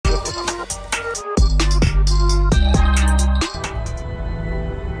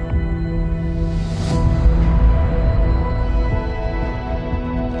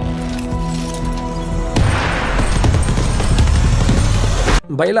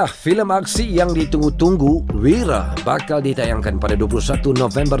Baiklah, filem aksi yang ditunggu-tunggu, Wira, bakal ditayangkan pada 21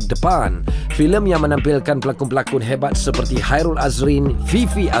 November depan. Filem yang menampilkan pelakon-pelakon hebat seperti Hairul Azreen,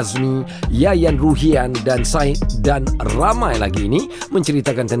 Fifi Azmi, Yayan Ruhian dan Said dan ramai lagi ini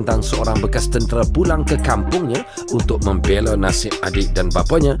menceritakan tentang seorang bekas tentera pulang ke kampungnya untuk membela nasib adik dan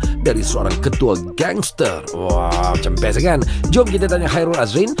bapanya dari seorang ketua gangster. Wah, macam best kan? Jom kita tanya Hairul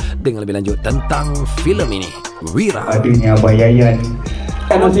Azreen dengan lebih lanjut tentang filem ini. Wira. Adanya Abang Yayan.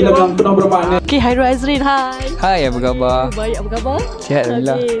 Filem yang penuh bermakna. Okay, Hairul Azreen, hai. Hai, apa khabar? Baik, apa khabar? Sihat,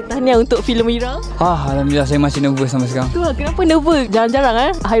 Alhamdulillah. Okay, tahniah untuk filem Wira. Alhamdulillah, saya masih nervous sampai sekarang. Tu lah, kenapa nervous?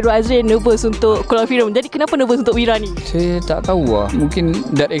 Jarang-jarang Hairul Azreen nervous untuk keluar filem. Jadi kenapa nervous untuk Wira ni? Saya tak tahu lah. Mungkin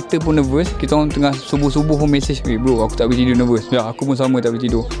director pun nervous. Kita orang tengah subuh-subuh pun message, bro, aku tak boleh tidur, nervous. Ya, aku pun sama tak boleh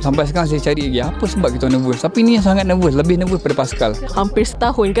tidur. Sampai sekarang saya cari lagi apa sebab kita orang nervous. Tapi ni yang sangat nervous, lebih nervous pada Pascal. Hampir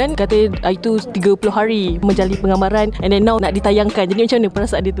setahun kan, kata itu 30 hari menjalani penggambaran, and then now nak ditayangkan. Jadi macam mana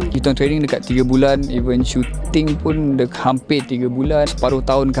perasaan dia tu? Kita orang training dekat 3 bulan, even shooting pun hampir 3 bulan. Separuh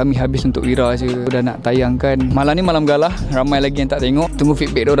tahun kami habis untuk Wira je. Dah nak tayangkan. Malam ni malam galah, ramai lagi yang tak tengok. Tunggu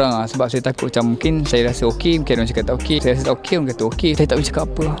feedback diorang lah. Sebab saya takut macam mungkin saya rasa okey, mungkin orang cakap tak okey. Saya rasa tak okey, orang kata okey. Saya tak boleh cakap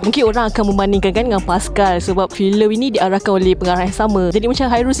apa. Mungkin orang akan membandingkan kan dengan Pascal sebab filem ini diarahkan oleh pengarah yang sama. Jadi macam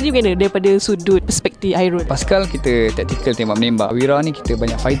Hairul sendiri kena daripada sudut perspektif Hairul. Pascal kita tactical, tembak-menembak. Wira ni kita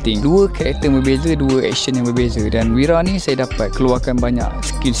banyak fighting. Dua karakter berbeza, dua action yang berbeza. Dan Wira ni saya dapat keluarkan banyak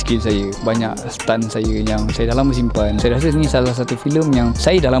skill saya, banyak stunt saya yang saya dah lama simpan. Saya rasa ni salah satu filem yang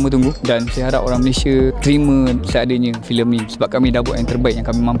saya dah lama tunggu dan saya harap orang Malaysia terima seadanya filem ni sebab kami dah buat yang terbaik yang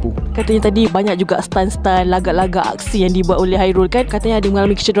kami mampu. Katanya tadi banyak juga stunt-stunt, lagak-lagak aksi yang dibuat oleh Hairul kan. Katanya ada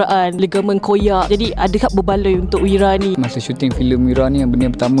mengalami kecederaan, ligamen koyak. Jadi adakah berbaloi untuk Wira ni? Masa syuting filem Wira ni, yang benda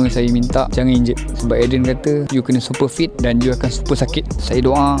yang pertama saya minta jangan injet. Sebab Adrian kata you kena super fit dan you akan super sakit. Saya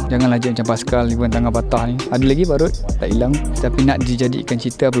doa janganlah jadi macam Pascal ni pun tangan patah ni. Ada lagi barut tak hilang. Tapi nak dijadikan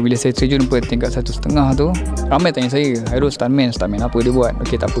cerita apabila saya terjun ke tingkat 1.5 tu, ramai tanya saya, Hairul stuntman apa dia buat?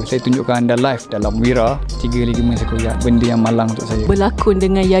 Okey, tak apa, saya tunjukkan anda live dalam Wira 3 ligamen saya koyak. Benda yang malang untuk saya. Berlakon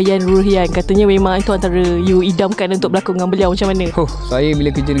dengan Yayan Ruhian, katanya memang itu antara you idamkan untuk berlakon dengan beliau. Macam mana? Saya bila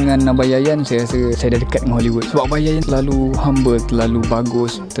kerja dengan Abang Yayan, saya rasa saya dah dekat dengan Hollywood. Sebab Abang Yayan terlalu humble, terlalu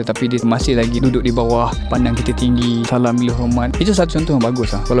bagus, tetapi dia masih lagi duduk di bawah, pandang kita tinggi, salam bila hormat. Itu satu contoh yang bagus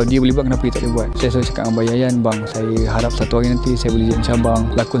lah. Kalau dia boleh buat, kenapa dia tak boleh buat? Saya selalu cakap dengan Abang Yayan, bang, saya harap satu hari nanti saya boleh jadi macam abang,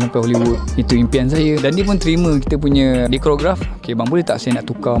 lakon sampai Hollywood. Itu impian saya. Dan dia pun terima kita punya dia koreograf. Okay bang, boleh tak saya nak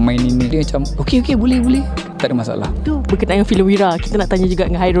tukar main ini? Dia macam okey boleh. Tak ada masalah. Tu berkenaan dengan filem Wira, kita nak tanya juga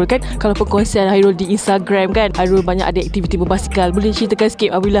dengan Hairul kan. Kalau perkongsian Hairul di Instagram kan, Hairul banyak ada aktiviti berbasikal. Boleh ceritakan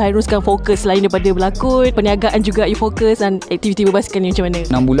sikit apabila Hairul sekarang fokus selain daripada berlakon, perniagaan juga you fokus, dan aktiviti berbasikal ni macam mana?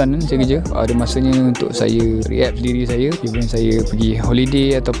 6 bulan kan saya kerja. Ada masanya untuk saya rehab diri saya. Even saya pergi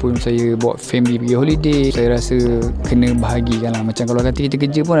holiday ataupun saya bawa family pergi holiday, saya rasa kena bahagikan lah. Macam kalau kata kita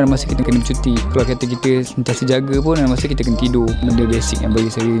kerja pun ada masa kita kena bercuti. Kalau kata kita sentiasa jaga pun ada masa kita kena tidur. Benda basic yang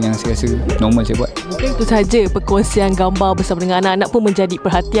bagi saya, yang saya rasa normal saya buat. Mungkin itu sahaja perkongsian gambar bersama dengan anak-anak pun menjadi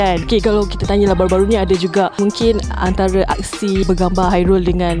perhatian. Okay, kalau kita tanyalah baru-baru ni ada juga mungkin antara aksi bergambar Hairul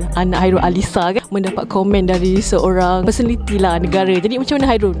dengan anak Hairul Alisa kan, mendapat komen dari seorang personality lah negara. Jadi macam mana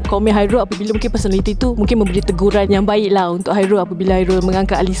Hairul? Komen Hairul apabila mungkin personality tu mungkin memberi teguran yang baik lah untuk Hairul apabila Hairul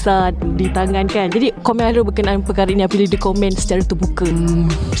mengangkat Alisa di tangan kan. Jadi komen Hairul berkenaan perkara ini apabila dia komen secara terbuka.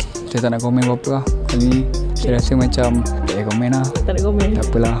 Saya tak nak komen apa-apa lah. Kali ni saya rasa macam tak payah komen lah. Tak nak komen? Tak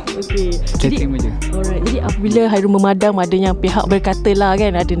apalah. Okay. Saya terima je. Alright. Jadi apabila Hairul memadam, adanya pihak berkata lah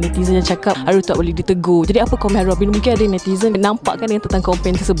kan, ada netizen yang cakap Hairul tak boleh ditegur. Jadi apa komen Hairul? Bila mungkin ada netizen nampak kan yang tentang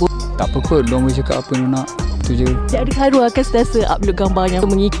komen tersebut? Tak apa kot, diorang boleh cakap apa yang nak. Itu je. Jadi adakah Hairul akan sentiasa upload gambarnya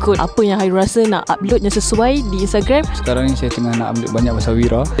mengikut apa yang Hairul rasa nak upload yang sesuai di Instagram? Sekarang ni saya tengah nak upload banyak pasal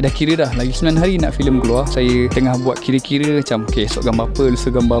Wira. Saya dah kira dah, lagi 9 hari nak filem keluar. Saya tengah buat kira-kira macam okay, esok gambar apa, lusa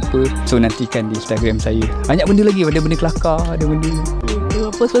gambar apa. So nantikan di Instagram saya. Banyak benda lagi, ada benda kelakar, ada benda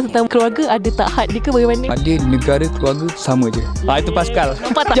apa tentang keluarga, ada tak had dia ke bagaimana? Ada negara, keluarga sama je. Itu Pascal.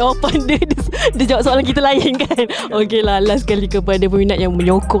 Nampak tak jawapan dia jawab soalan kita lain kan. Okey lah, last sekali kepada peminat yang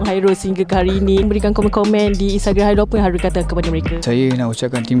menyokong Hairul sehingga ke hari ini, berikan komen-komen di Instagram Hairul, apa yang Hairul kata kepada mereka? Saya nak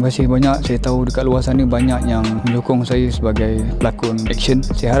ucapkan terima kasih banyak. Saya tahu dekat luar sana banyak yang menyokong saya sebagai pelakon action.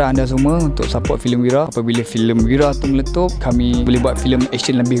 Saya harap anda semua untuk support filem Wira. Apabila filem Wira tu meletup, kami boleh buat filem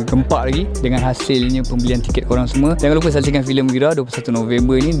action lebih gempak lagi dengan hasilnya pembelian tiket korang semua. Jangan lupa saksikan filem Wira 21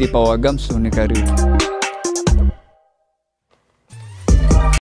 November ini di Pawagam seluruh negara.